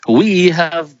We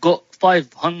have got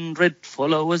 500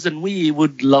 followers and we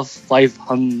would love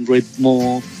 500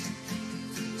 more.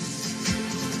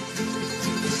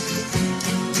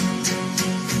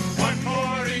 One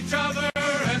for each other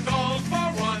and all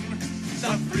for one.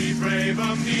 The three brave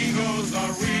amigos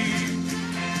are we.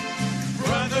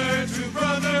 Brother to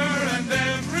brother and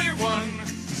everyone,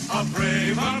 a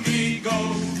brave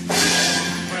amigo.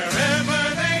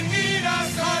 Wherever they need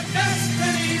us, our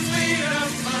destinies lead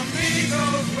us.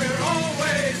 Amigos, we're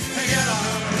always together.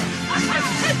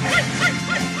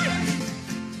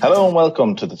 Hello and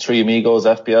welcome to the Three Amigos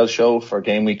FPL show for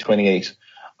Game Week 28.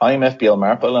 I'm FPL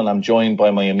Marple and I'm joined by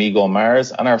my amigo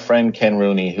Mars and our friend Ken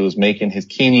Rooney, who is making his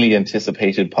keenly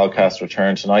anticipated podcast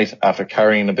return tonight after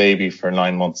carrying a baby for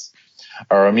 9 months.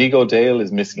 Our amigo Dale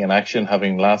is missing in action,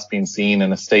 having last been seen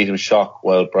in a state of shock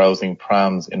while browsing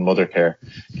prams in Mothercare.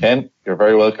 Ken, you're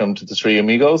very welcome to the Three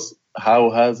Amigos.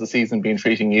 How has the season been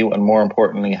treating you, and more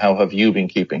importantly, how have you been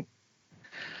keeping?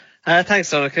 Thanks,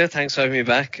 Donica. Thanks for having me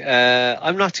back.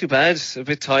 I'm not too bad. A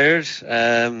bit tired.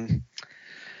 The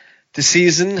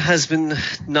season has been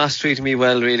not treating me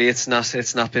well, really. It's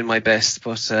not been my best,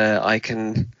 but I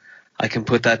can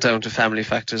put that down to family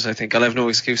factors. I think I'll have no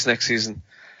excuse next season.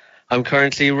 I'm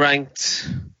currently ranked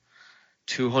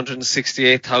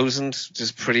 268,000, which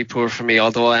is pretty poor for me,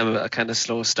 although I am a kind of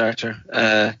slow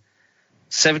starter.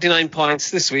 79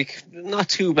 points this week, not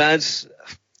too bad.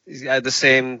 The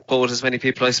same boat as many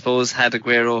people, I suppose. Had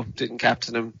Aguero, didn't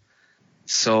captain him.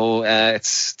 So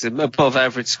it's the above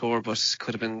average score, but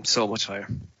could have been so much higher.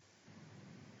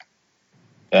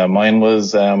 Mine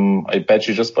was, I bet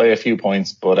you just by a few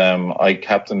points, but I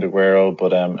captained Aguero,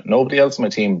 but nobody else on my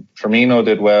team. Firmino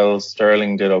did well,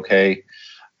 Sterling did okay,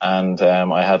 and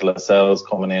I had Lascelles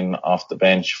coming in off the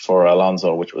bench for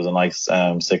Alonso, which was a nice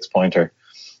 6-pointer.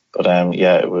 But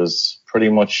yeah, it was pretty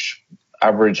much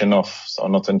average enough, so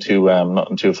nothing too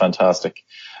fantastic.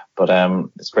 But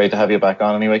it's great to have you back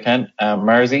on anyway, Ken.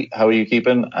 Marzi, how are you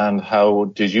keeping, and how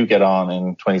did you get on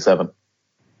in 27?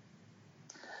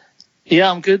 Yeah,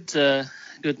 I'm good.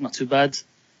 Good, not too bad.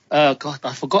 God,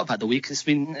 I forgot about the week. It's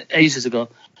been ages ago.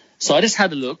 So I just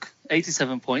had a look.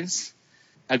 87 points.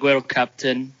 Aguero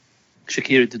captain.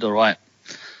 Shaqiri did all right.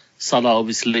 Salah,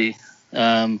 obviously.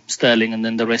 Sterling, and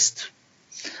then the rest.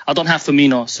 I don't have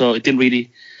Firmino, so it didn't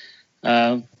really...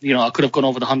 I could have gone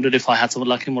over the 100 if I had someone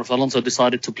like him, or if Alonso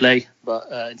decided to play. But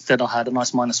instead I had a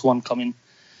nice -1 coming.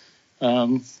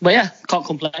 But yeah, can't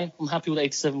complain. I'm happy with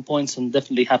 87 points and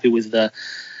definitely happy with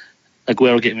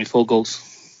Aguero getting me 4 goals.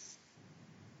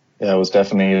 Yeah, it was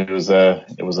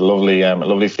a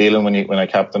lovely feeling when I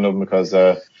captained him, because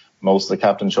most of the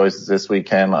captain choices this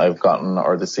weekend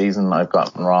this season I've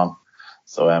gotten wrong.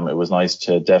 So it was nice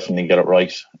to definitely get it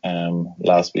right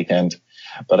last weekend.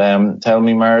 But tell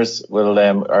me, Mars,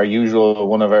 our usual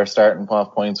one of our starting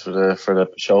points for the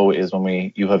show is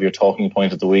when you have your talking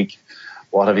point of the week.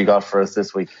 What have you got for us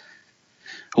this week?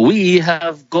 We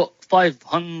have got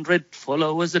 500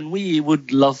 followers and we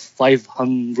would love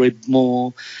 500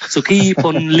 more. So keep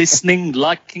on listening,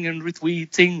 liking and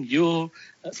retweeting your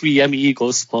Three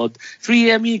Amigos pod.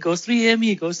 Three amigos,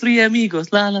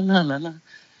 la la la la la.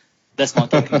 That's my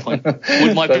talking point.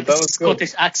 With my best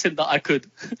Scottish accent that I could.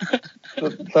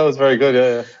 That was very good,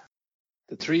 yeah.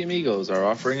 The Three Amigos are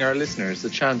offering our listeners the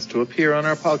chance to appear on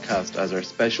our podcast as our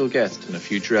special guest in a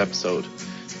future episode.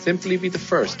 Simply be the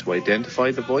first to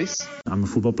identify the voice. I'm a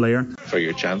football player. For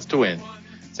your chance to win.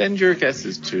 Send your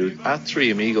guesses to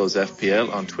 @3AmigosFPL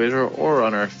on Twitter or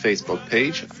on our Facebook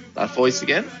page. That voice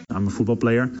again. I'm a football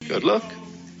player. Good luck.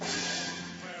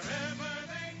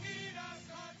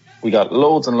 We got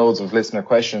loads and loads of listener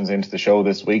questions into the show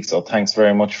this week, so thanks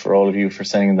very much for all of you for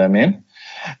sending them in.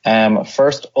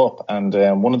 First up, and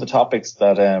one of the topics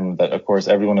that of course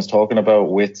everyone is talking about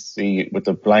with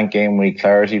the blank game week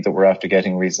clarity that we're after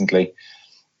getting recently,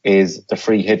 is the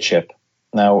free hit chip.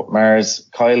 Now, Mars,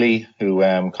 Kylie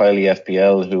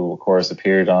FPL, who of course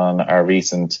appeared on our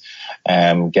recent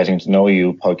Getting to Know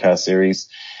You podcast series,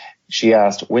 she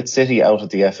asked, with City out of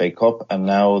the FA Cup and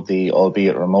now the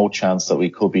albeit remote chance that we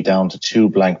could be down to 2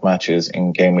 blank matches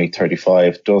in game week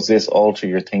 35, does this alter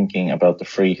your thinking about the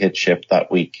free hit chip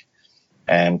that week?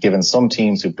 Given some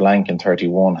teams who blank in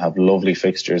 31 have lovely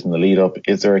fixtures in the lead up,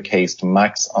 is there a case to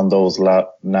max on those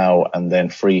now and then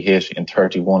free hit in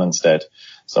 31 instead?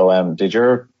 So did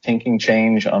your thinking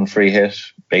change on free hit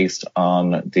based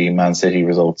on the Man City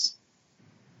results?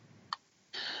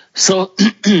 So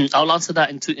I'll answer that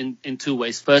in two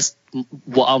ways. First,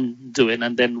 what I'm doing,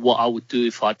 and then what I would do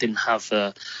if I didn't have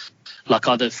like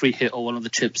either a free hit or one of the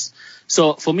chips.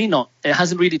 So for me, it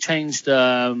hasn't really changed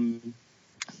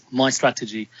my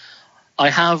strategy. I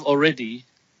have already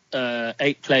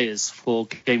 8 players for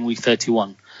game week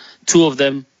 31. 2 of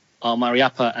them are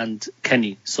Mariappa and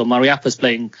Kenny. So Mariappa's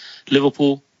playing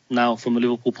Liverpool now from a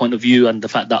Liverpool point of view, and the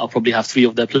fact that I'll probably have 3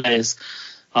 of their players,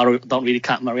 I don't really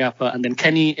count Mariappa. And then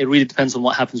Kenny, it really depends on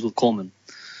what happens with Coleman.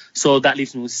 So that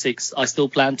leaves me with 6. I still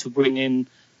plan to bring in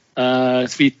 3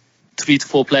 to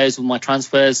 4 players with my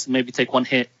transfers, maybe take 1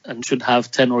 hit, and should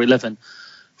have 10 or 11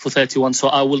 for 31. So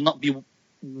I will not be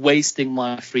wasting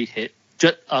my free hit.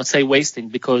 I'll say wasting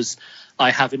because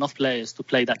I have enough players to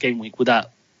play that game week without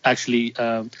actually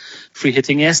free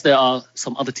hitting. Yes, there are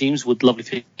some other teams with lovely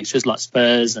fixtures like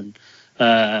Spurs and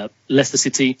Leicester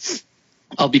City.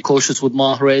 I'll be cautious with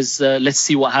Mahrez. Let's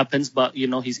see what happens, but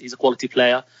he's a quality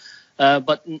player.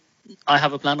 But I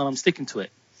have a plan and I'm sticking to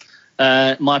it.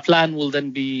 My plan will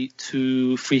then be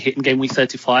to free hit in game week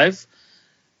 35.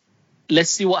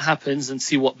 Let's see what happens and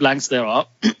see what blanks there are.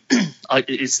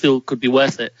 It still could be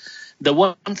worth it. The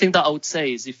one thing that I would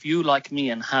say is if you, like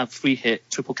me, and have free hit,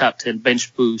 triple captain,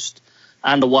 bench boost,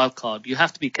 and a wild card, you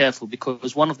have to be careful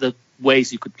because one of the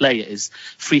ways you could play it is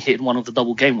free hit in one of the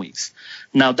double game weeks.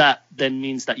 Now that then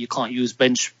means that you can't use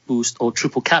bench boost or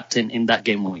triple captain in that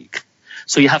game week.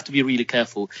 So you have to be really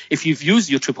careful. If you've used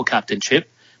your triple captain chip,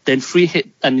 then free hit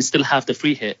and you still have the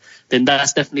free hit, then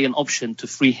that's definitely an option to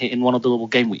free hit in one of the double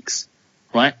game weeks,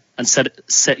 right? And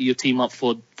set your team up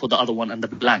for the other one and the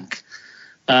blank.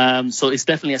 So it's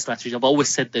definitely a strategy. I've always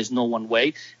said there's no one way.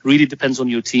 It really depends on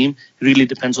your team. It really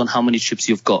depends on how many chips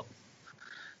you've got.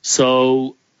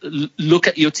 So look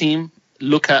at your team,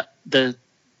 look at the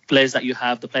players that you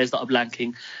have, the players that are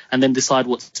blanking, and then decide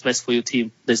what's best for your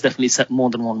team. There's definitely more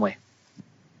than one way.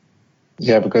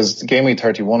 Yeah, because game week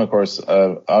 31, of course,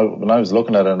 when I was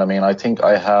looking at it, I think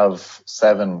I have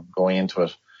 7 going into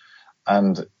it.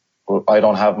 And I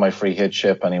don't have my free hit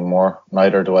chip anymore.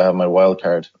 Neither do I have my wild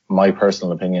card. My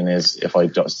personal opinion is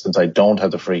since I don't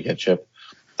have the free hit chip,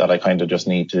 that I kind of just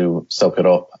need to suck it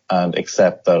up and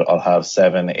accept that I'll have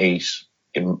 7, 8,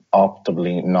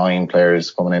 optimally 9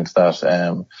 players coming into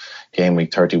that game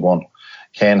week 31.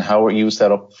 Ken, how are you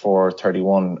set up for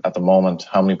 31 at the moment?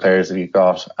 How many players have you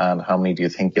got and how many do you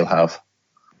think you'll have?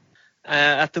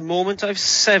 At the moment, I've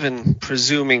 7,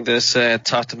 presuming this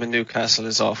Tottenham and Newcastle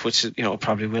is off, which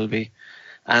probably will be.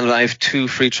 And I have 2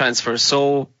 free transfers,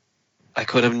 so I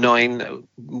could have 9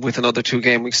 with another 2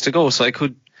 game weeks to go. So I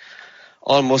could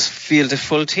almost field a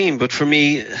full team. But for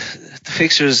me, the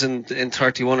fixtures in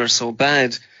 31 are so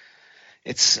bad.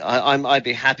 I'd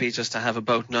be happy just to have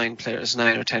about 9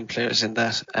 or 10 players in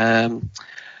that.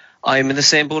 I'm in the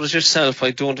same boat as yourself.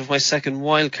 I don't have my second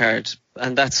wild card,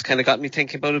 and that's kind of got me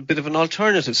thinking about a bit of an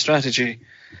alternative strategy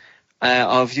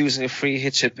of using a free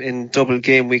hit chip in double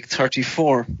game week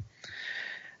 34.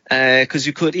 Because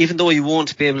you could, even though you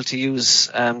won't be able to use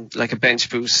like a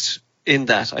bench boost in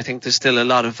that, I think there's still a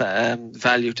lot of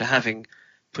value to having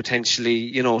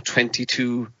potentially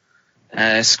 22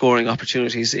 scoring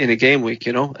opportunities in a game week,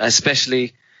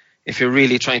 especially if you're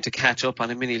really trying to catch up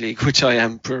on a mini league, which I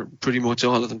am pretty much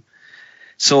all of them.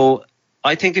 So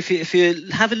I think if you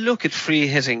have a look at free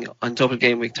hitting on double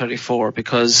game week 34,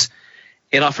 because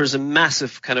it offers a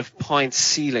massive kind of point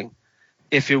ceiling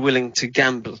if you're willing to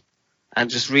gamble and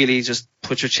just really just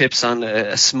put your chips on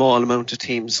a small amount of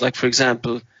teams. Like, for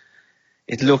example,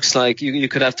 it looks like you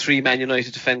could have 3 Man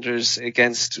United defenders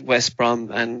against West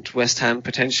Brom and West Ham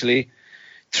potentially,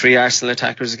 3 Arsenal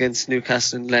attackers against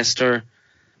Newcastle and Leicester,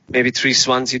 maybe 3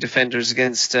 Swansea defenders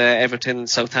against Everton and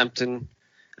Southampton,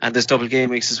 and there's double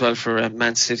game weeks as well for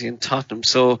Man City and Tottenham.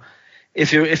 So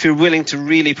if you're willing to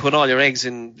really put all your eggs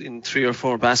in 3 or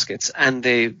 4 baskets and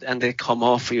they come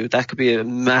off for you, that could be a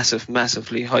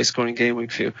massively high scoring game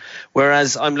week for you.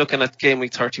 Whereas I'm looking at game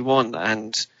week 31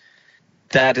 and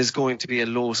that is going to be a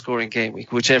low scoring game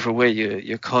week, whichever way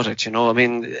you cut it.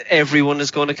 Everyone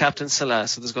is going to captain Salah,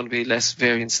 so there's going to be less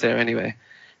variance there anyway.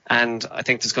 And I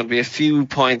think there's going to be a few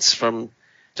points from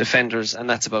defenders, and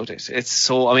that's about it.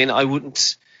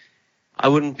 I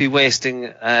wouldn't be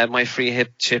wasting my free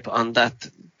hit chip on that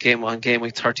game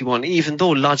week 31, even though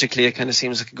logically it kind of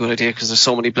seems like a good idea because there's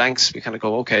so many blanks. We kind of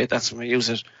go, okay, that's when we use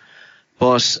it.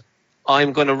 But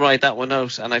I'm going to ride that one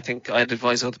out, and I think I'd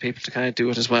advise other people to kind of do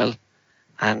it as well.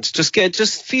 And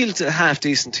just field a half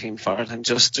decent team for it and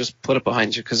just put it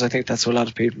behind you, because I think that's what a lot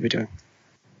of people will be doing.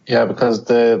 Yeah, because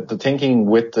the thinking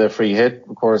with the free hit,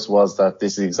 of course, was that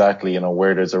this is exactly,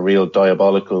 where there's a real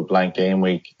diabolical blank game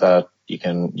week that you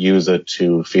can use it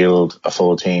to field a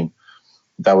full team.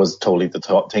 That was totally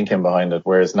the thinking behind it.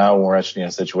 Whereas now we're actually in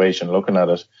a situation looking at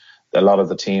it, a lot of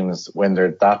the teams, when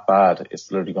they're that bad,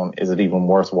 it's literally going, is it even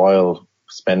worthwhile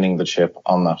spending the chip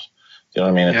on that? you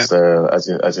know what I mean? It's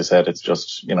as you said, it's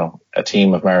just, you know, a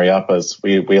team of Mariappas.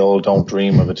 We all don't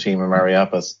dream of a team of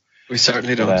Mariappas. We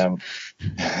certainly don't.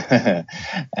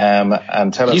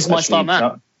 And tell us, he's my star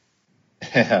man.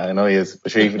 Yeah, I know he is.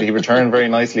 But he returned very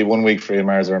nicely 1 week for you,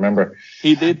 Mars, I remember.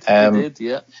 He did,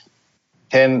 yeah.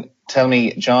 Ken, tell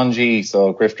me, John G,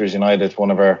 so Grifters United,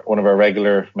 one of our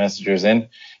regular messengers in,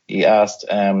 he asked,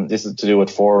 this is to do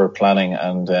with forward planning,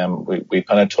 and we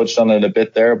kind of touched on it a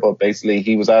bit there, but basically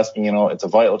he was asking, you know, it's a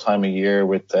vital time of year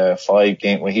with 5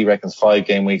 game, well, he reckons 5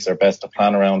 game weeks are best to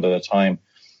plan around at a time.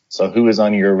 So who is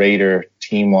on your radar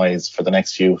team-wise for the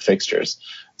next few fixtures?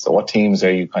 So what teams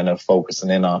are you kind of focusing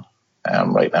in on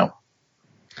right now?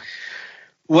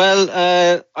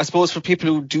 Well, I suppose for people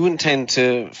who do intend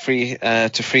to free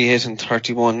hit in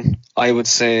 31, I would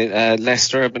say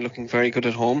Leicester have been looking very good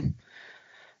at home.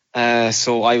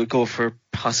 So I would go for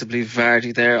possibly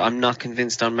Vardy there. I'm not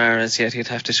convinced on Mahrez yet. He'd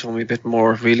have to show me a bit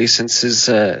more, really, since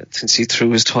he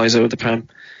threw his toys out of the pram.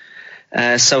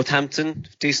 Southampton,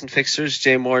 decent fixtures.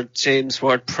 James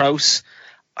Ward-Prowse.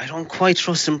 I don't quite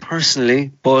trust him personally,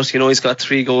 but, you know, he's got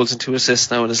 3 goals and 2 assists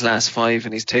now in his last 5,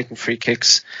 and he's taking free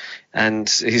kicks, and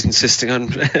he's insisting on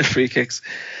free kicks.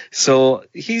 So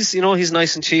he's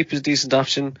nice and cheap. He's a decent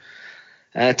option.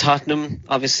 Tottenham,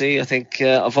 obviously, I think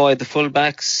avoid the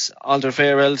fullbacks.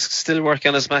 Alderweireld still working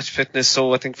on his match fitness,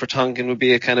 so I think Vertonghen would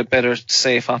be a kind of better,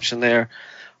 safe option there.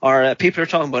 Or people are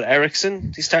talking about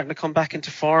Eriksen. He's starting to come back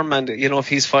into form, and, you know, if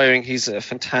he's firing, he's a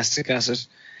fantastic asset.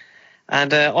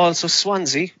 And also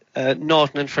Swansea,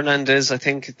 Norton and Fernandez. I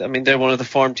mean, they're one of the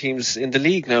form teams in the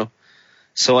league now,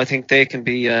 so I think they can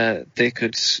be. They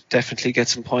could definitely get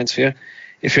some points for you.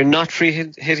 If you're not free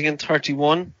hitting in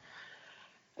 31,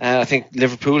 I think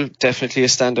Liverpool definitely a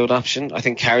standout option. I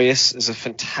think Karius is a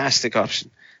fantastic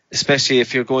option, especially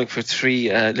if you're going for 3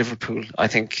 Liverpool. I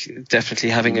think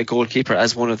definitely having a goalkeeper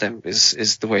as one of them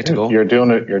is the way to go. You're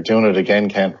doing it again,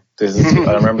 Ken.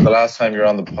 I remember the last time you were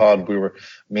on the pod,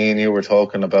 me and you were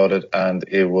talking about it, and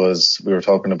we were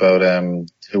talking about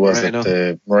who was Moreno.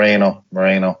 It?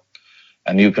 Moreno,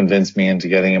 and you convinced me into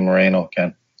getting a Moreno,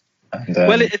 Ken. And,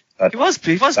 he was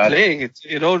playing it.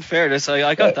 You know, in fairness,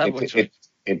 I got that much.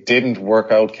 It didn't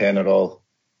work out, Ken, at all.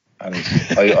 And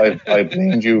I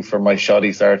blamed you for my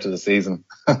shoddy start to the season.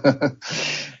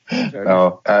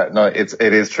 No,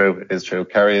 it is true. It is true.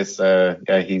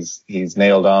 Karius, he's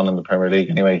nailed on in the Premier League.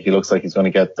 Anyway, he looks like he's going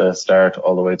to get the start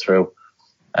all the way through.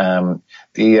 A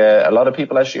lot of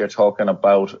people actually are talking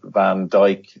about Van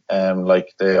Dijk.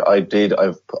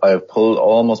 I've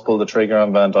almost pulled the trigger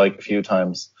on Van Dijk a few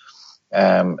times.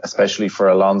 Especially for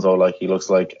Alonso, like he looks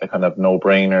like a kind of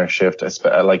no-brainer shift,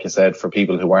 like you said, for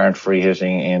people who aren't free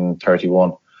hitting in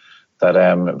 31, that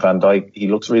Van Dijk, he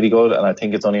looks really good, and I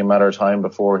think it's only a matter of time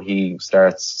before he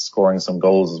starts scoring some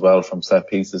goals as well from set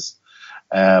pieces.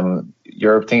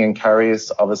 You're thinking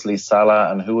Karius, obviously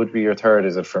Salah, and who would be your third?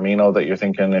 Is it Firmino that you're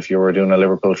thinking if you were doing a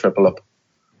Liverpool triple up?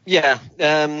 Yeah,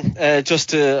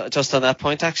 just on that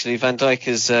point, actually, Van Dijk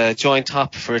is joint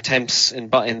top for attempts in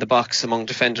the box among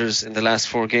defenders in the last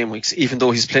 4 game weeks, even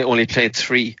though he's only played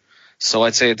 3. So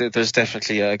I'd say that there's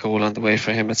definitely a goal on the way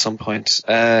for him at some point.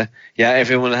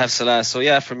 Everyone will have Salah. So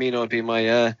yeah,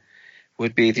 Firmino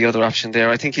would be the other option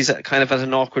there. I think he's kind of at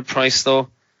an awkward price though.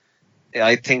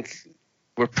 I think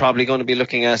we're probably going to be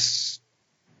looking at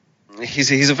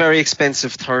he's a very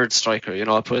expensive third striker. You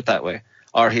know, I'll put it that way.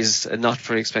 Or he's a not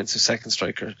very expensive second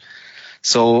striker.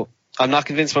 So I'm not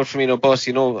convinced about Firmino, but,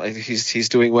 you know, he's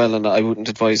doing well, and I wouldn't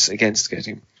advise against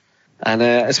getting him. And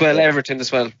as well, Everton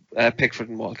as well, Pickford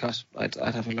and Walcott, I'd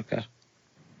have a look at.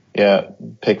 Yeah,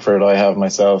 Pickford I have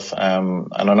myself. And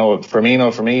I know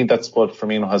Firmino, for me, that's what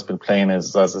Firmino has been playing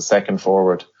as a second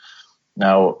forward.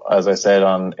 Now, as I said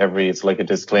it's like a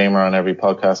disclaimer on every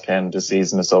podcast, Ken, this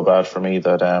season is so bad for me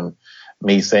that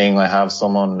me saying I have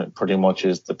someone pretty much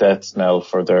is the death knell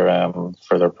for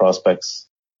their prospects.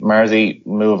 Marzi,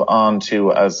 move on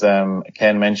to, as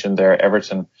Ken mentioned there,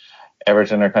 Everton.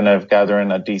 Everton are kind of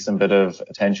gathering a decent bit of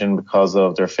attention because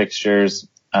of their fixtures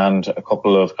and a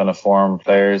couple of kind of form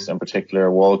players, in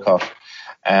particular Walcott.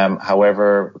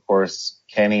 However, of course,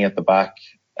 Kenny at the back,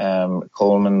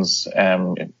 Coleman's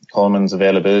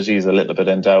availability is a little bit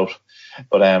in doubt.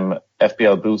 But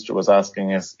FPL Booster was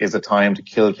asking is it time to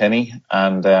kill Kenny?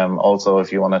 And also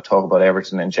if you want to talk about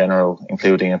Everton in general,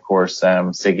 including, of course,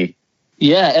 Siggy.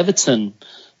 Yeah, Everton.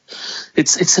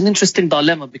 It's an interesting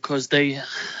dilemma because they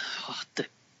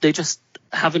just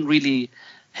haven't really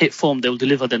hit form. They'll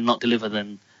deliver, then not deliver,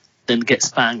 then get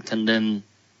spanked, and then,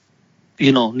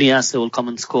 you know, Niasse will come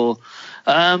and score.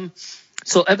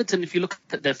 So Everton, if you look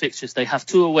at their fixtures, they have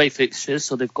 2 away fixtures.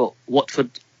 So they've got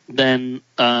Watford. Then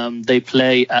they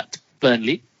play at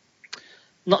Burnley.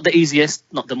 Not the easiest,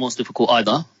 not the most difficult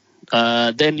either.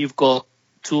 Then you've got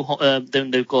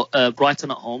then they've got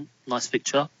Brighton at home, nice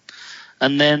fixture.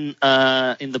 And then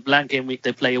in the blank game week,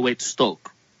 they play away to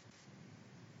Stoke.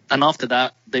 And after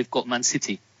that, they've got Man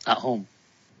City at home.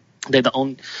 They're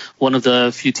one of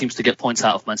the few teams to get points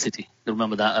out of Man City.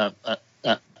 Remember that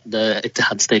at the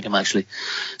Etihad Stadium, actually.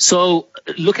 So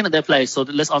looking at their play, so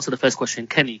let's answer the first question.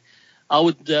 Kenny, I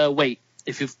would wait.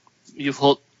 If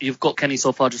you've got Kenny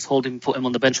so far, just hold him, put him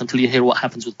on the bench until you hear what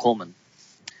happens with Coleman.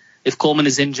 If Coleman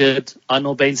is injured, I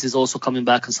know Baines is also coming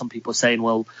back, and some people are saying,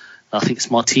 well, I think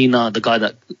it's Martina, the guy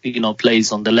that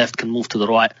plays on the left, can move to the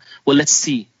right. Well, let's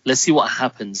see what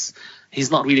happens. He's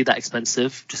not really that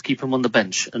expensive. Just keep him on the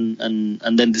bench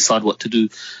and then decide what to do.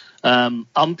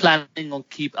 I'm planning on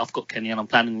I've got Kenny and I'm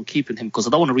planning on keeping him because I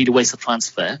don't want to really waste a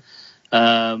transfer.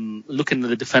 Looking at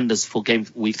the defenders for game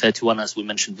week 31, as we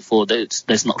mentioned before,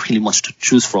 there's not really much to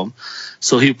choose from.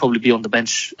 So he'll probably be on the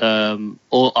bench,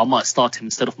 or I might start him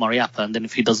instead of Mariappa. And then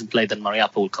if he doesn't play, then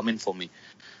Mariappa will come in for me.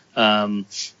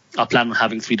 I plan on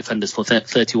having 3 defenders for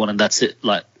 31, and that's it.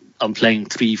 Like, I'm playing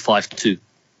 3-5-2.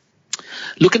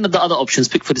 Looking at the other options,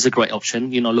 Pickford is a great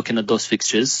option. Looking at those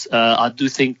fixtures, I do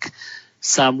think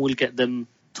Sam will get them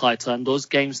tighter. And those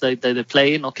games they're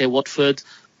playing, okay, Watford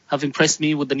have impressed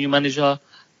me with the new manager.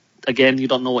 Again, you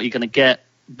don't know what you're going to get.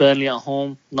 Burnley at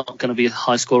home, not going to be a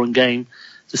high-scoring game.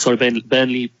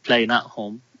 Burnley playing at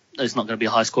home, it's not going to be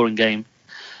a high-scoring game.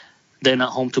 Then at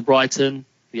home to Brighton,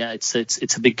 yeah, it's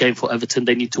a big game for Everton.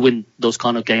 They need to win those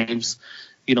kind of games,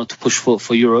 to push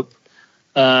for Europe.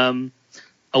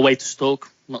 Away to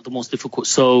Stoke, not the most difficult.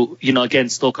 So, again,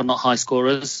 Stoke are not high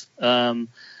scorers.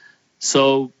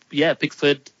 So, yeah,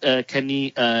 Pickford,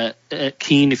 Kenny,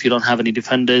 Keane if you don't have any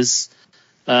defenders.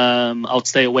 I would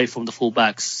stay away from the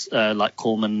fullbacks like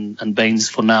Coleman and Baines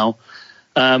for now.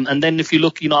 And then if you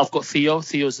look, I've got Theo.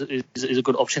 Theo is a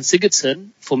good option. Sigurdsson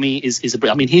for me is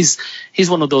he's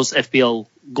one of those FPL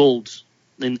golds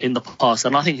in the past,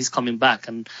 and I think he's coming back.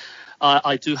 And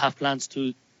I do have plans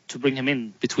to bring him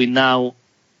in between now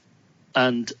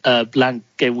and blank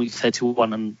game week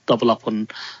 31 and double up on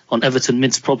Everton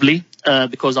mids probably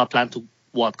because I plan to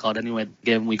wildcard anyway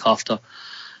game week after.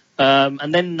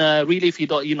 And then really if you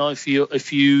don't if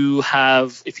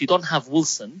you don't have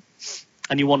Wilson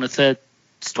and you want a third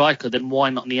striker, then why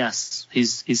not Niasse?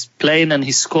 He's playing and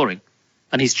he's scoring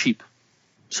and he's cheap,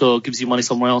 so it gives you money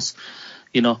somewhere else,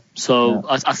 So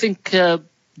yeah. I think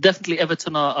definitely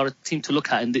Everton are a team to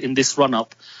look at in this run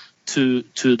up to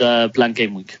the blank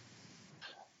game week.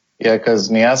 Yeah, because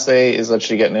Niasse is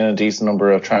actually getting in a decent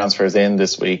number of transfers in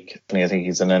this week, and I think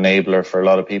he's an enabler for a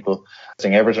lot of people. I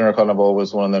think Everton are kind of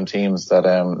always one of them teams that,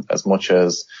 as much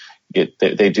as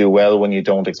they do well when you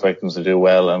don't expect them to do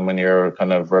well, and when you're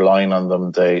kind of relying on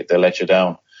them, they let you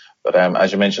down. But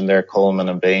as you mentioned there, Coleman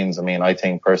and Baines, I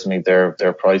think personally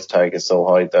their price tag is so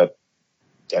high that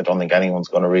I don't think anyone's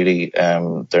going to really,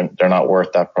 they're not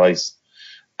worth that price.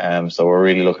 So we're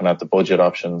really looking at the budget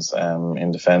options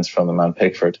in defence from the man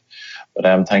Pickford.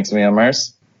 But thanks to me on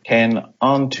Mars. Ken,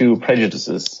 on to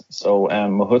prejudices. So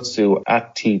Mahutsu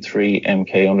at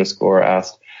T3MK_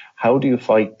 asked, how do you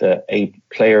fight the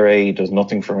player A does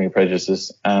nothing for me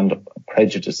prejudices?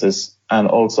 And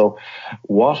also,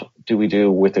 what do we do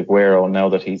with Aguero now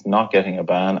that he's not getting a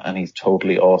ban and he's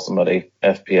totally awesome at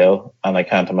FPL, and I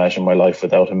can't imagine my life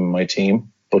without him in my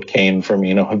team? But Kane for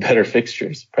me, better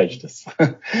fixtures, prejudice.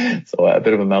 So a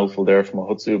bit of a mouthful there from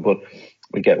Mahutsu, but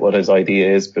we get what his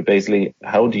idea is. But basically,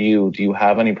 how do you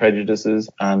have any prejudices,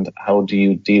 and how do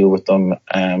you deal with them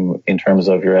in terms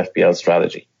of your FPL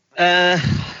strategy?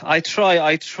 I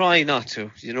try not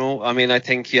to, I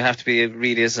think you have to be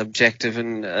really as objective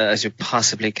and as you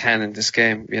possibly can in this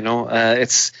game.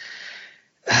 It's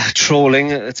trolling.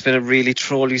 It's been a really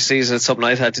trolly season. It's something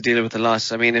I've had to deal with a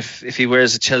lot. If he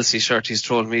wears a Chelsea shirt, he's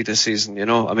trolled me this season.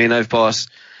 I've bought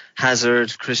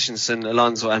Hazard, Christensen,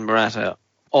 Alonso and Morata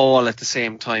all at the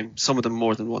same time, some of them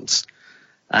more than once,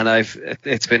 and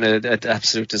it's been an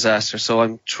absolute disaster. So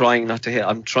I'm trying not to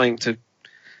I'm trying to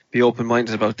be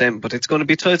open-minded about them, but it's going to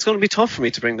be tough for me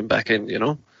to bring them back in.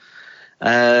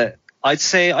 I'd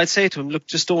say to him, look,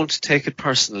 just don't take it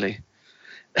personally.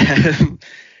 The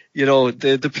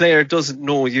player doesn't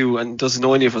know you and doesn't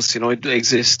know any of us,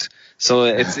 exist. So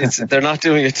it's they're not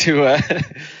doing it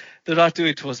they're not doing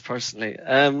it to us personally.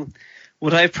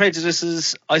 Would I have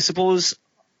prejudices? I suppose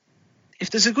if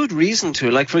there's a good reason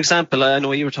to, like, for example, I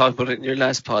know you were talking about it in your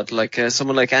last pod, like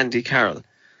someone like Andy Carroll.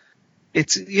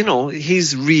 It's,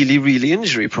 he's really, really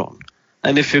injury prone.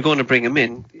 And if you're going to bring him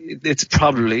in, it's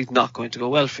probably not going to go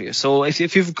well for you. So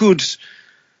if you've good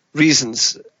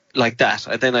reasons, like that,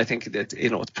 then I think that, you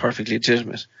know, it's perfectly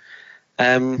legitimate.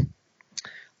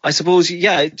 I suppose,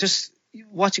 just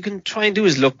what you can try and do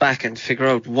is look back and figure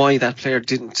out why that player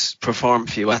didn't perform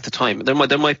for you at the time. There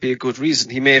might be a good reason.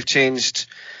 He may have changed,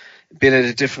 been in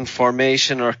a different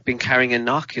formation, or been carrying a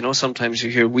knock. You know, sometimes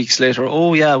you hear weeks later,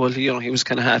 oh yeah, well, you know, he was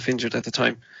kind of half injured at the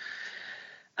time.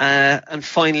 And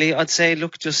finally, I'd say,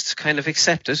 look, just kind of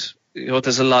accept it. You know,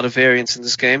 there's a lot of variance in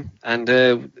this game, and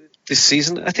this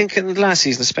season, I think in the last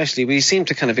season especially, we seem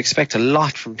to kind of expect a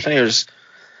lot from players.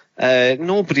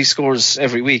 Nobody scores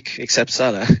every week except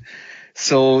Salah.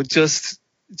 So just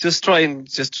try and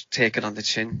just take it on the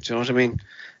chin. Do you know what I mean?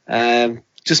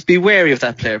 Just be wary of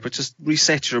that player, but just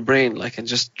reset your brain, and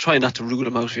just try not to rule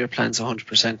him out of your plans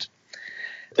 100%.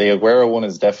 The Aguero one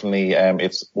is definitely,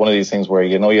 it's one of these things where,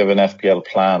 you know, you have an FPL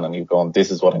plan and you've gone,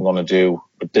 this is what I'm going to do,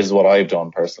 but this is what I've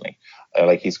done personally.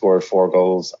 He scored 4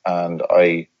 goals and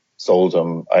I sold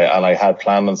him, and I had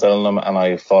planned on selling him and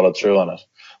I followed through on it.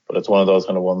 But it's one of those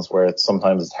kind of ones where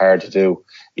sometimes it's hard to do.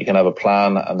 You can have a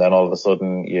plan and then all of a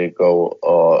sudden you go,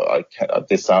 oh,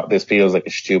 this feels like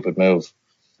a stupid move.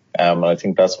 And I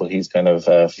think that's what he's kind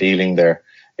of feeling there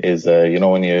is, you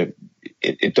know, when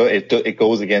it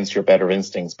goes against your better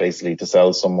instincts basically to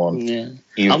sell someone.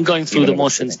 Yeah. I'm going through the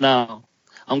motions now.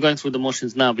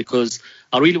 Because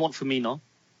I really want Firmino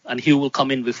and he will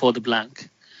come in before the blank.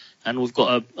 And we've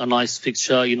got a nice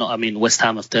fixture. You know, I mean, West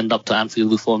Ham have turned up to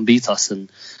Anfield before and beat us, and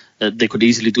they could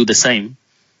easily do the same.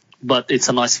 But it's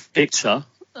a nice fixture.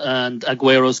 And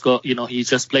Aguero's got, you know, he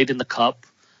just played in the Cup.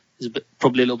 He's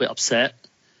probably a little bit upset.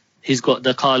 He's got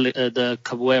the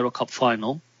Carabao Cup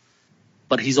final.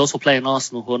 But he's also playing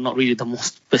Arsenal, who are not really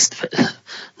the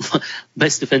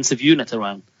best defensive unit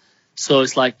around. So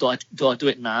it's like, do I do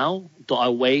it now? Do I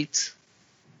wait?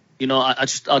 You know,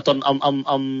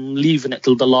 I'm leaving it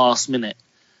till the last minute,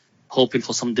 hoping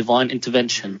for some divine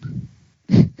intervention.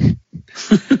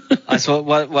 I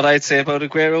suppose what I'd say about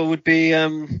Aguero would be,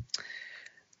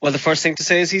 well, the first thing to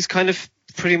say is he's kind of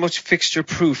pretty much fixture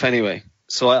proof anyway.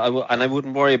 So I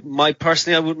wouldn't worry.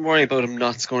 I wouldn't worry about him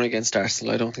not scoring against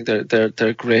Arsenal. I don't think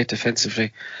they're great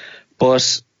defensively,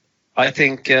 but I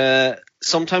think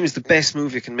sometimes the best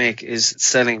move you can make is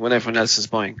selling when everyone else is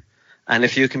buying. And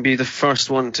if you can be the first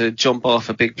one to jump off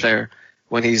a big player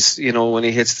when he hits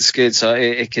the skids,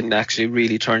 it can actually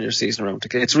really turn your season around.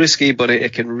 It's risky, but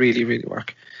it can really, really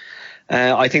work.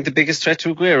 I think the biggest threat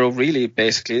to Aguero really,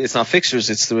 basically, it's not fixtures,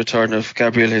 it's the return of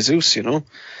Gabriel Jesus, you know.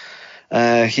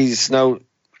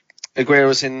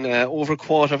 Aguero's in over a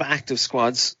quarter of active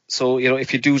squads. So, you know,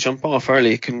 if you do jump off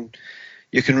early, you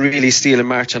can really steal a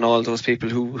march on all those people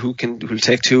who'll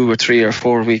take 2 or 3 or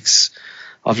 4 weeks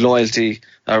of loyalty,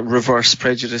 reverse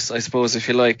prejudice, I suppose, if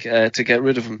you like, to get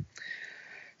rid of him.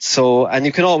 So, and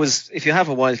you can always, if you have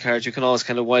a wild card, you can always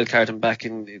kind of wild card him back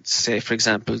in, say, for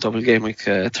example, double game week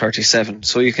 37.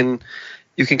 So you can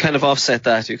kind of offset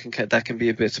that. That can be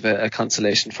a bit of a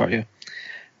consolation for you.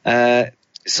 But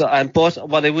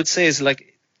what I would say is,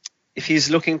 like, if he's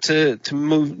looking to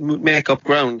make up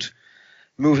ground,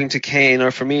 moving to Kane or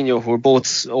Firmino, who are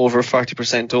both over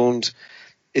 40% owned,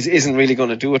 isn't really going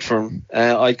to do it for him.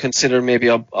 I'd consider maybe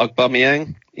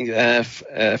Aubameyang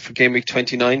for game week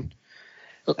 29.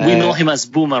 We know him as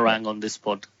Boomerang on this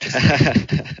pod.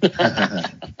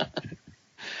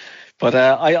 But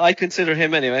I consider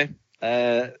him anyway,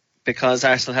 because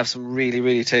Arsenal have some really,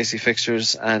 really tasty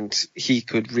fixtures, and he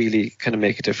could really kind of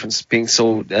make a difference, being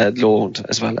so low owned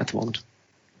as well at the moment.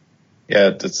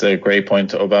 Yeah, that's a great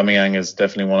point. Aubameyang is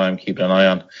definitely one I'm keeping an eye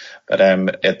on. But I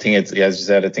think it's, as you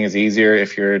said, I think it's easier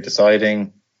if you're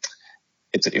deciding.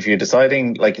 Like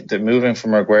the moving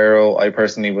from Aguero, I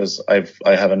personally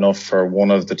I have enough for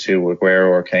one of the two, Aguero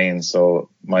or Kane. So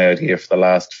my idea for the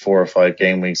last 4 or 5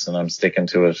 game weeks, and I'm sticking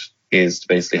to it, is to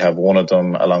basically have one of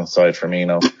them alongside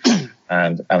Firmino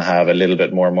and have a little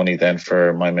bit more money then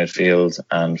for my midfield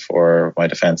and for my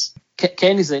defence.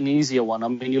 Kane is an easier one. I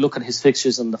mean, you look at his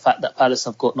fixtures and the fact that Palace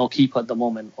have got no keeper at the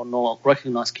moment, or no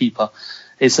recognised keeper.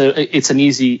 It's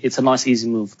a nice easy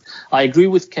move. I agree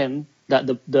with Ken that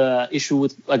the issue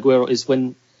with Aguero is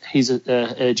when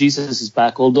Jesus is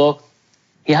back, although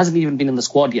he hasn't even been in the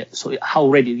squad yet. So how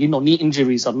ready? You know, knee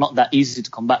injuries are not that easy to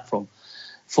come back from.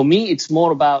 For me, it's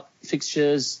more about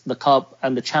fixtures, the Cup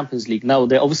and the Champions League. Now,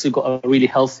 they obviously got a really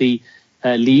healthy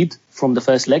lead from the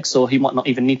first leg, so he might not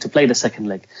even need to play the second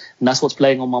leg. And that's what's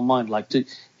playing on my mind.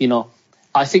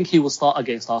 I think he will start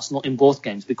against Arsenal in both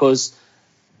games, because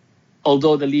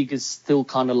although the league is still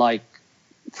kind of like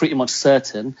pretty much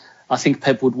certain, I think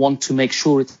Pep would want to make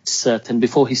sure it's certain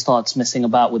before he starts messing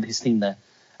about with his team there.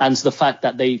 And the fact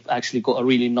that they've actually got a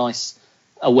really nice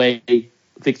away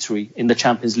victory in the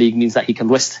Champions League means that he can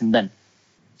rest him then.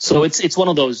 So it's one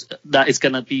of those that it's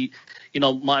going to be,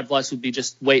 my advice would be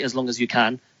just wait as long as you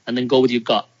can and then go with your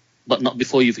gut, but not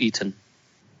before you've eaten.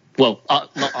 Well,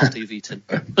 not after you've eaten.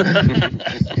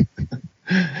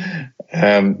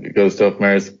 Good stuff,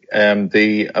 Mars. I want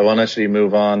to actually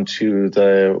move on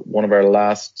to one of our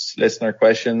last listener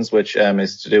questions, which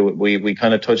is to do with, we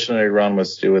kind of touched on it, Ron,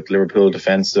 was to do with Liverpool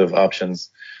defensive options,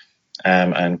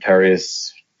 and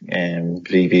Karius,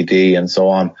 VVD and so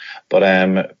on. But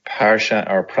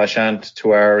Prashant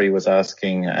Tiwari was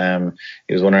asking,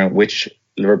 he was wondering which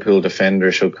Liverpool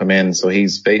defender should come in. So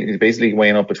he's basically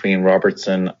weighing up between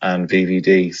Robertson and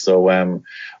VVD. So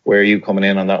where are you coming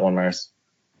in on that one, Mars?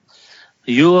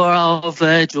 You are our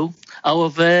Virgil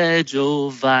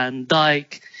van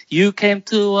Dijk. You came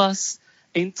to us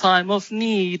in time of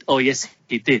need. Oh yes,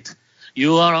 he did.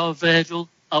 You are our Virgil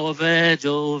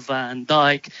van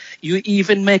Dijk. You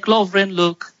even make Lovren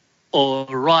look all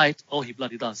right. Oh, he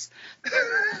bloody does.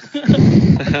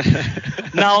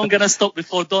 Now I'm gonna stop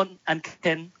before Don and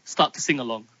Ken start to sing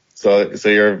along. So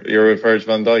you're with Virgil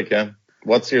van Dijk, yeah?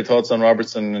 What's your thoughts on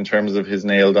Robertson in terms of his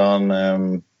nailed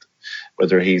on?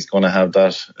 Whether he's going to have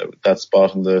that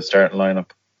spot in the starting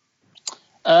lineup?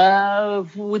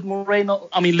 With Moreno,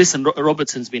 I mean, listen,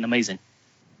 Robertson's been amazing,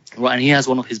 right? And he had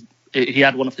one of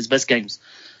his best games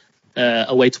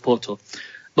away to Porto.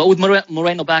 But with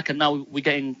Moreno back, and now we're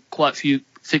getting quite a few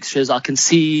fixtures, I can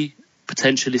see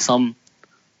potentially some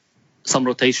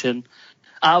rotation.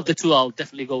 Out of the two, I'll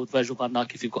definitely go with Virgil van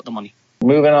Dijk if you've got the money.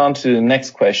 Moving on to the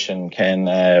next question, Ken.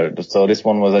 So this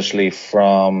one was actually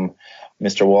from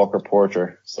Mr. Walker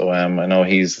Porter. So I know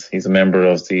he's a member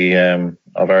of the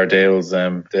of our Dales,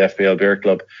 the FPL Beer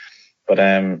Club. But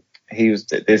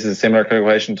this is a similar kind of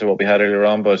question to what we had earlier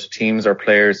on, but teams or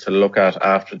players to look at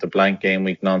after the blank game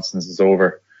week nonsense is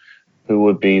over. Who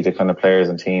would be the kind of players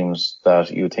and teams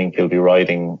that you think you'll be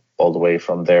riding all the way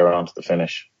from there on to the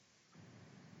finish?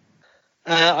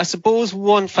 I suppose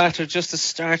one factor just to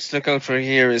start to look out for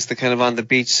here is the kind of on the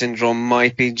beach syndrome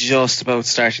might be just about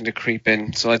starting to creep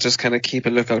in. So I just kind of keep a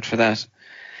lookout for that.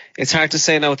 It's hard to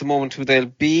say now at the moment who they'll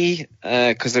be,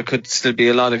 because there could still be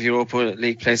a lot of Europa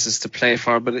League places to play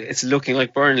for, but it's looking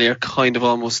like Burnley are kind of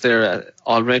almost there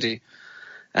already.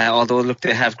 Although look,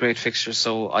 they have great fixtures,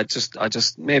 so I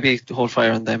just maybe hold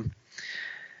fire on them.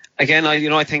 Again,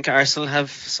 I think Arsenal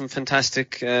have some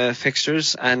fantastic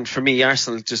fixtures, and for me,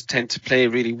 Arsenal just tend to play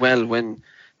really well when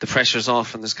the pressure's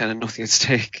off and there's kind of nothing at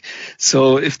stake.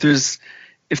 So if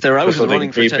they're out and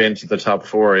running creep into the top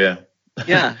four, yeah.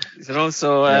 Yeah,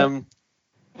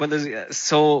 when there's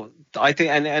so I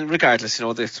think, and regardless, they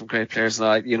have some great players,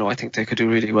 and I think they could do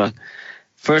really well.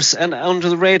 First, and under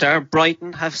the radar,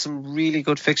 Brighton have some really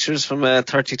good fixtures from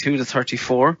 32 to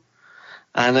 34,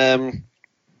 and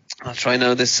I'll try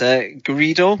now this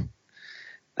Garrido,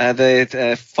 the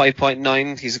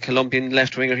 5.9. He's a Colombian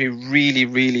left winger. He really,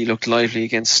 really looked lively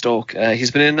against Stoke. He's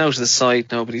been in and out of the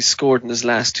side now, but he's scored in his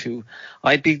last two.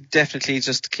 I'd be definitely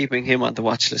just keeping him on the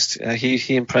watch list.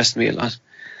 He impressed me a lot.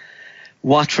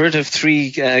 Watford have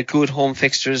three good home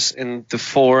fixtures in the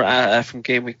four from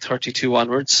game week 32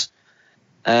 onwards.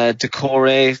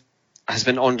 Decore has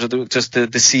been under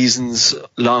the seasons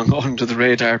long under the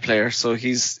radar player, so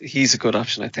he's a good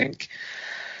option, I think.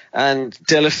 And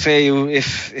Deulofeu,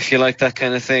 if you like that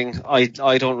kind of thing, I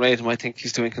don't rate him. I think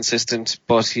he's doing consistent,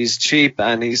 but he's cheap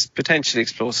and he's potentially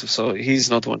explosive, so he's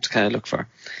another one to kind of look for.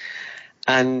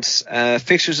 And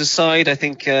fixtures aside, I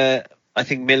think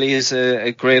Millie is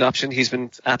a great option. He's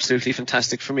been absolutely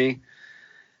fantastic for me.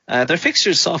 Their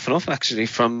fixtures soft enough actually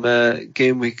from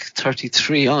game week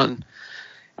 33 on.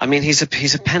 I mean, he's a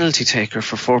penalty taker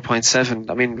for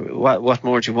 4.7. I mean, what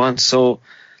more do you want? So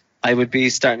I would be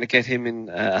starting to get him in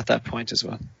at that point as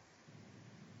well.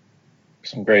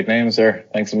 Some great names there.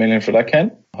 Thanks a million for that,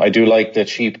 Ken. I do like the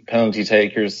cheap penalty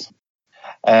takers.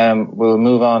 We'll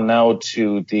move on now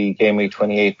to the Game Week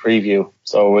 28 preview.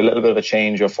 So a little bit of a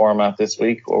change of format this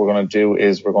week. What we're going to do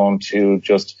is we're going to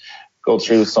just go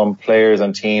through some players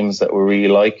and teams that we really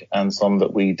like and some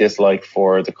that we dislike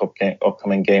for the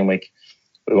upcoming game week.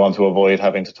 We want to avoid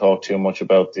having to talk too much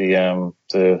about the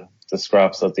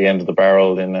scraps at the end of the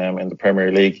barrel in the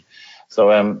Premier League.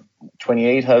 So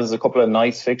 28 has a couple of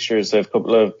nice fixtures. They have a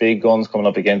couple of big guns coming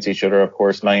up against each other. Of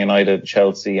course, Man United,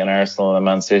 Chelsea and Arsenal and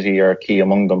Man City are key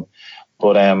among them.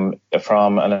 But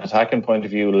from an attacking point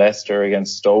of view, Leicester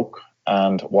against Stoke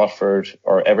and Watford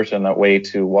or Everton away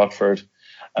to Watford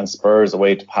and Spurs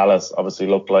away to Palace obviously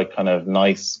look like kind of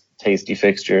nice, tasty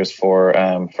fixtures for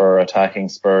attacking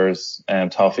Spurs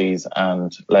and Toffees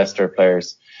and Leicester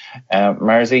players.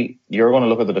 Marzi, you're going to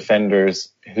look at the defenders.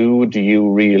 Who do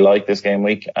you really like this game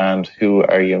week, and who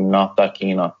are you not that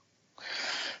keen on?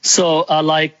 So I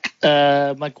like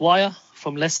Maguire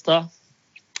from Leicester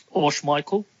or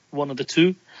Schmeichel, one of the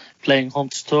two, playing home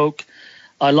to Stoke.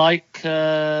 I like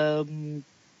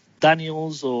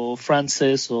Daniels or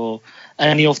Francis or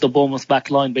any of the Bournemouth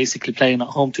back line basically playing at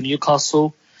home to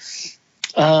Newcastle.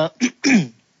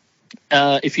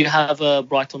 If you have a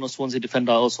Brighton or Swansea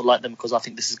defender, I also like them because I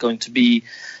think this is going to be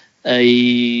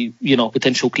a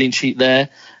potential clean sheet there.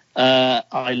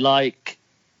 I like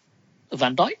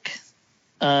Van Dijk,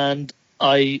 and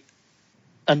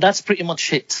that's pretty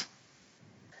much it.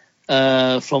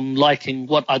 From liking,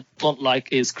 what I don't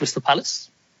like is Crystal Palace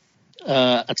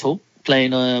at all,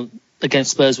 playing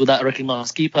against Spurs without a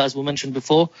recognised keeper, as we mentioned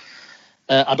before.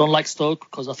 I don't like Stoke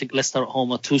because I think Leicester at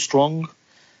home are too strong.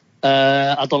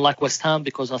 I don't like West Ham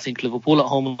because I think Liverpool at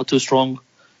home are too strong.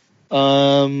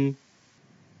 And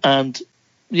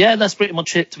yeah, that's pretty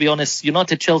much it, to be honest.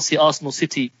 United, Chelsea, Arsenal,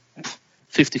 City,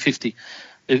 50-50.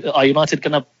 Are United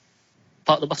going to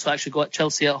park the bus to actually go at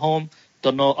Chelsea at home?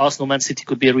 Don't know. Arsenal, Man City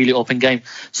could be a really open game.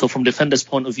 So from defenders'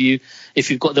 point of view, if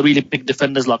you've got the really big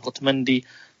defenders like Otamendi,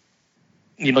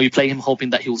 you play him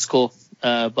hoping that he'll score.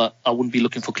 But I wouldn't be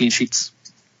looking for clean sheets.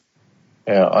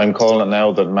 Yeah, I'm calling it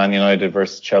now that Man United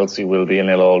versus Chelsea will be a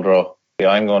 0-0 draw.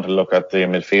 I'm going to look at the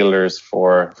midfielders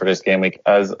for this game week.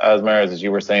 As Mars, as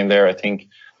you were saying there, I think,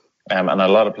 and a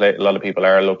lot of people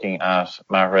are looking at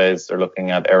Mahrez, they're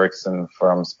looking at Eriksen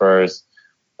from Spurs.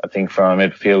 I think from a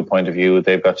midfield point of view,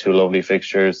 they've got two lovely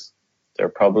fixtures. They're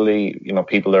probably,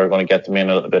 people that are going to get them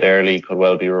in a little bit early could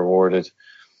well be rewarded.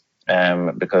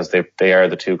 Because they are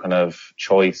the two kind of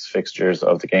choice fixtures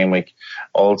of the game week.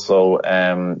 Also,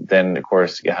 then of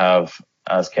course you have,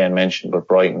 as Ken mentioned, with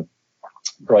Brighton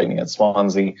against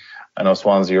Swansea. I know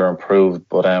Swansea are improved,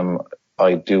 but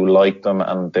I do like them,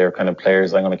 and they're kind of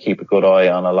players I'm going to keep a good eye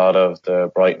on a lot of the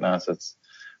Brighton assets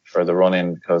for the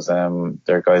run-in, because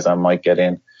they're guys I might get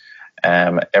in.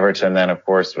 Everton, then of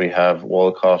course we have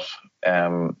Walcott.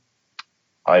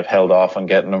 I've held off on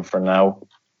getting him for now,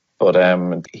 but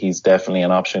he's definitely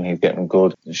an option. He's getting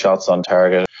good shots on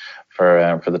target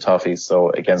for the Toffees.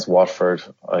 So against Watford,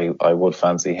 I would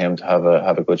fancy him to have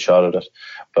a good shot at it.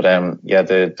 But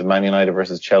the Man United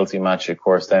versus Chelsea match, of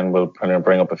course, then will kind of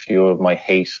bring up a few of my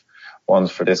hate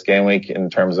ones for this game week. In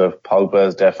terms of Pogba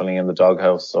is definitely in the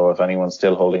doghouse, so if anyone's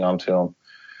still holding on to him,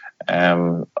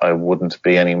 I wouldn't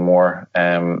be anymore.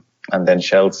 And then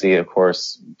Chelsea, of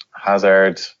course,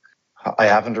 Hazard. I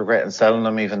haven't regretted selling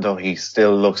him, even though he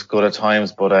still looks good at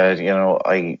times. But I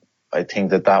think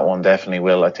that one definitely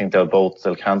will. I think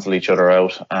they'll cancel each other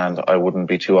out, and I wouldn't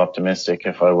be too optimistic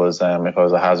if I was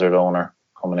a Hazard owner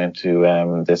coming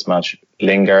into this match.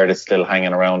 Lingard is still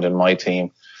hanging around in my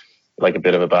team like a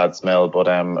bit of a bad smell, but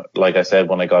like I said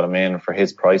when I got him in, for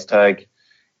his price tag,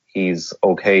 he's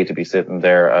okay to be sitting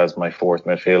there as my fourth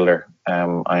midfielder.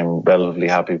 I'm relatively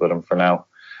happy with him for now,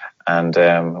 and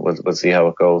we'll see how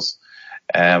it goes.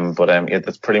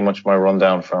 That's pretty much my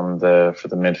rundown for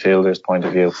the midfielders' point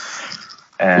of view.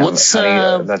 What's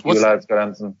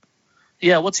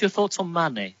your thoughts on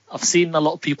Mane? I've seen a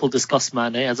lot of people discuss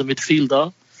Mane as a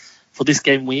midfielder for this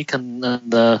game week and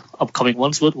the upcoming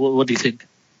ones. What do you think?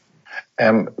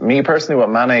 Me personally, what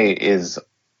Mane is,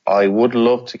 I would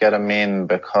love to get him in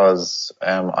because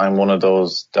I'm one of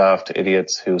those daft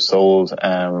idiots who sold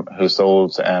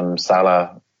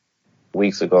Salah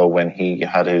weeks ago when he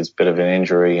had his bit of an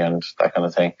injury and that kind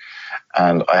of thing,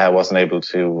 and I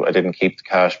didn't keep the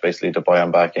cash basically to buy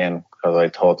him back in because I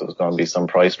thought there was going to be some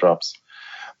price drops.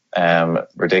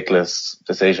 Ridiculous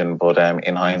decision, but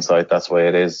in hindsight that's the way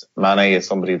it is. Mane is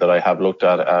somebody that I have looked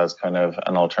at as kind of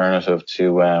an alternative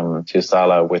to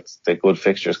Salah with the good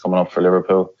fixtures coming up for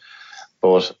Liverpool,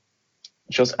 but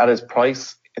just at his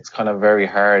price it's kind of very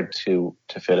hard to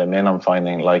fit him in. I'm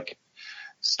finding like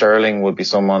Sterling would be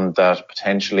someone that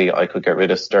potentially I could get rid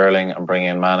of Sterling and bring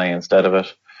in Mane instead of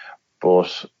it.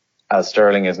 But as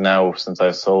Sterling is now, since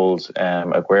I've sold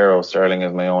Aguero, Sterling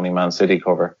is my only Man City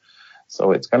cover.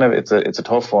 So it's a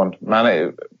tough one.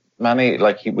 Mane,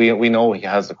 like we know he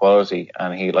has the quality,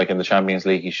 and he, like in the Champions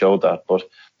League, he showed that. But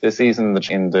this season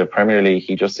in the Premier League,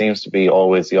 he just seems to be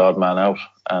always the odd man out.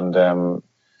 And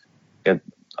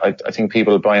I think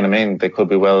people buying him in, they could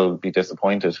be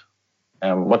disappointed.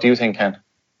 What do you think, Ken?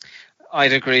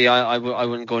 I'd agree. I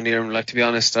wouldn't go near him. Like, to be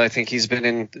honest, I think he's been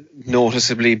in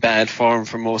noticeably bad form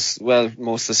for most of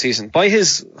the season by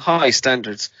his high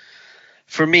standards.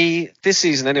 For me, this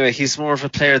season anyway, he's more of a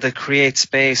player that creates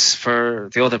space for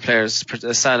the other players,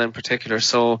 Salah in particular.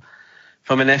 So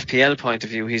from an FPL point of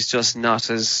view, he's just not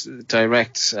as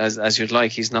direct as you'd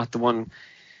like. He's not the one.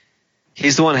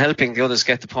 He's the one helping the others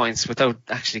get the points without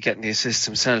actually getting the assists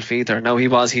himself either. Now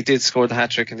he did score the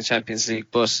hat-trick in the Champions League,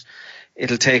 but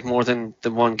it'll take more than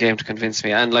one game to convince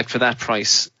me. And like for that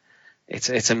price,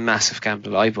 it's a massive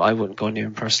gamble. I wouldn't go near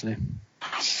him personally.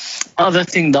 Other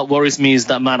thing that worries me is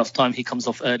that man of time. He comes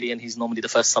off early and he's normally the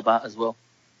first sub out as well.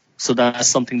 So that's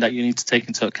something that you need to take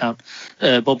into account.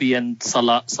 Bobby and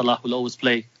Salah will always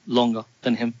play longer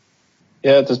than him.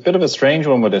 Yeah, there's a bit of a strange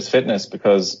one with his fitness,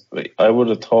 because I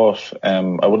wouldn't have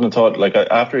thought, like,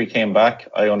 after he came back,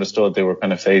 I understood they were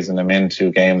kind of phasing him into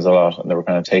games a lot and they were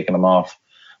kind of taking him off.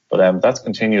 But that's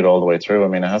continued all the way through. I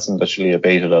mean, it hasn't literally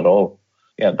abated at all.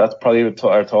 Yeah, that's probably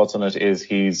our thoughts on it.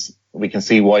 Is we can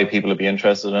see why people would be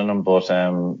interested in him, but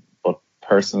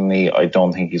personally, I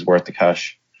don't think he's worth the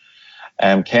cash.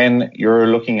 Ken, you're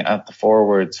looking at the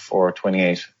forwards for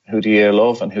 28. Who do you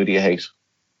love and who do you hate?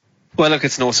 Well, look,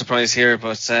 it's no surprise here,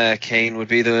 but Kane would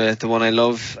be the one I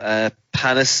love.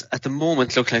 Palace at the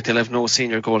moment look like they'll have no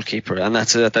senior goalkeeper, and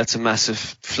that's a massive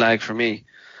flag for me.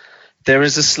 There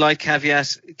is a slight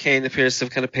caveat. Kane appears to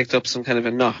have kind of picked up some kind of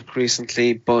a knock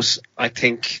recently, but I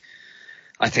think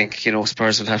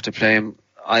Spurs will have to play him.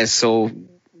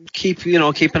 Keep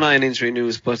an eye on injury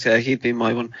news, but he'd be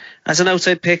my one. As an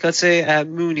outside pick, I'd say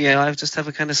Mooney. I just have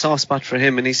a kind of soft spot for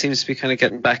him, and he seems to be kind of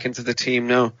getting back into the team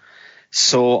now.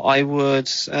 So I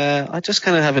just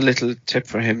kind of have a little tip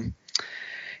for him.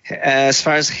 As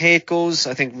far as hate goes,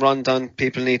 I think Rondon,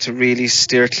 people need to really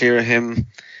steer clear of him.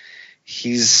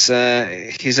 He's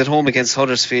at home against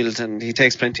Huddersfield and he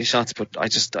takes plenty of shots, but I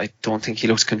don't think he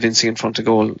looks convincing in front of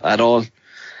goal at all.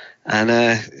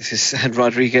 And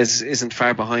Rodriguez isn't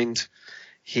far behind.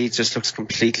 He just looks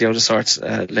completely out of sorts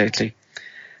lately.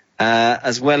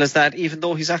 As well as that, even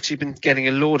though he's actually been getting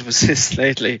a load of assists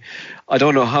lately, I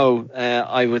don't know how.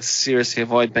 I would seriously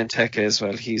avoid Benteke as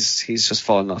well. He's just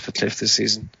fallen off a cliff this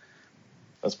season.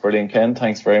 That's brilliant, Ken.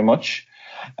 Thanks very much.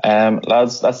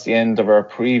 Lads, that's the end of our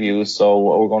preview. So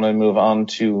what we're going to move on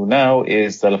to now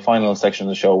is the final section of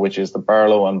the show, which is the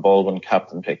Barlow and Baldwin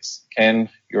captain picks. Ken,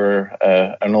 you're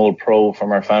an old pro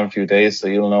from our fan few days, so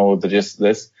you'll know the gist of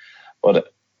this.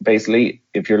 But basically,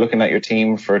 if you're looking at your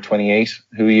team for 28,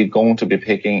 who are you going to be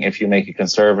picking if you make a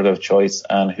conservative choice,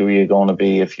 and who are you going to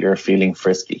be if you're feeling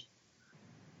frisky?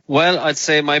 Well, I'd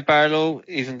say my Barlow,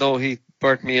 even though he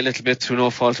burnt me a little bit through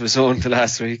no fault of his own the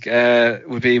last week,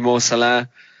 would be Mo Salah.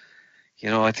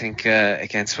 I think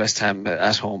against West Ham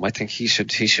at home, I think he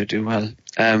should do well.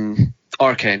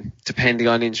 Or Kane, depending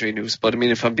on injury news. But I mean,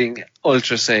 if I'm being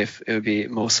ultra safe, it would be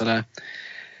Mo Salah.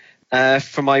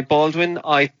 For my Baldwin,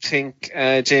 I think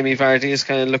Jamie Vardy is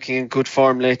kind of looking in good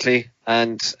form lately,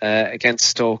 and against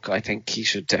Stoke, I think he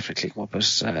should definitely come up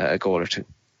with a goal or two.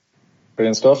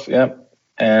 Brilliant stuff, yeah.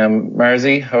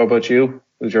 Marzi, how about you?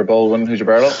 Who's your Baldwin? Who's your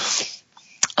Barlow?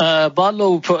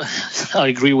 Barlow, I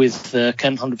agree with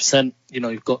Ken 100%.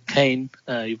 You've got Kane,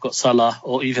 you've got Salah,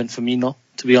 or even Firmino,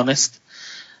 to be honest.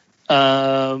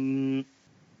 Baldwin,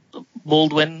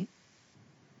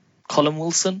 Colin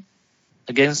Wilson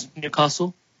against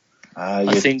Newcastle.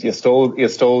 I think you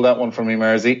stole that one from me,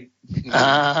 Marzi.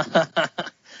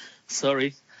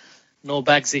 Sorry, no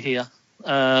Bagsy here.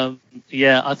 I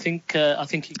think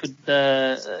he could.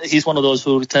 He's one of those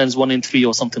who returns 1 in 3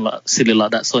 or something silly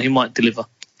like that, so he might deliver.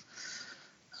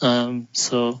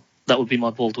 So that would be my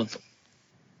Baldwin.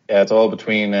 Yeah, it's all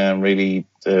between really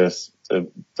the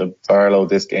Barlow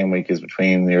this game week is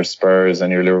between your Spurs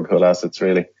and your Liverpool assets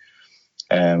really.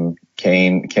 Kane,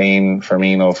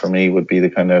 Firmino for me would be the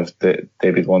kind of they'd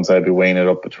be the ones I'd be weighing it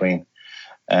up between.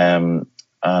 And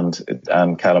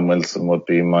Callum Wilson would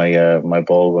be my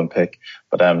Baldwin pick.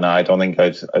 But no, I don't think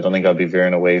I'll be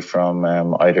veering away from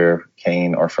either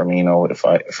Kane or Firmino.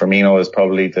 Firmino is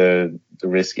probably the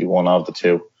risky one of the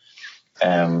two.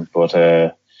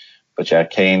 But yeah,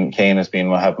 Kane has been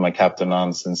having my captain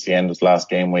on since the end of last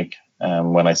game week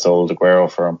when I sold Aguero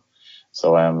for him.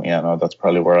 So that's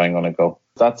probably where I'm going to go.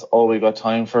 That's all we've got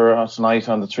time for tonight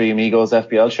on the Three Amigos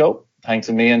FPL show. Thanks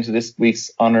a million to this week's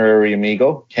honorary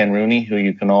amigo, Ken Rooney, who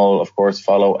you can all, of course,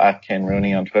 follow at Ken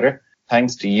Rooney on Twitter.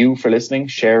 Thanks to you for listening,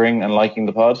 sharing and liking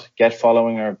the pod. Get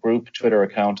following our group Twitter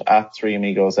account at 3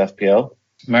 Amigos FPL.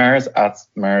 Mars at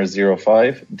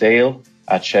Mars05, Dale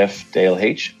at Chef Dale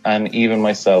H, and even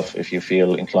myself, if you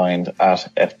feel inclined, at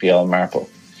FPL Marple.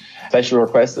 Special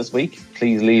request this week,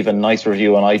 please leave a nice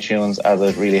review on iTunes, as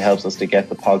it really helps us to get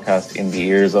the podcast in the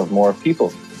ears of more people.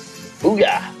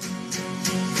 Booyah!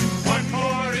 One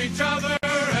for each other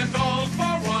and all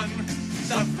for one.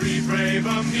 The three brave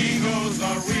amigos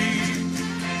are we.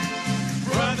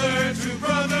 Brother to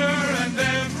brother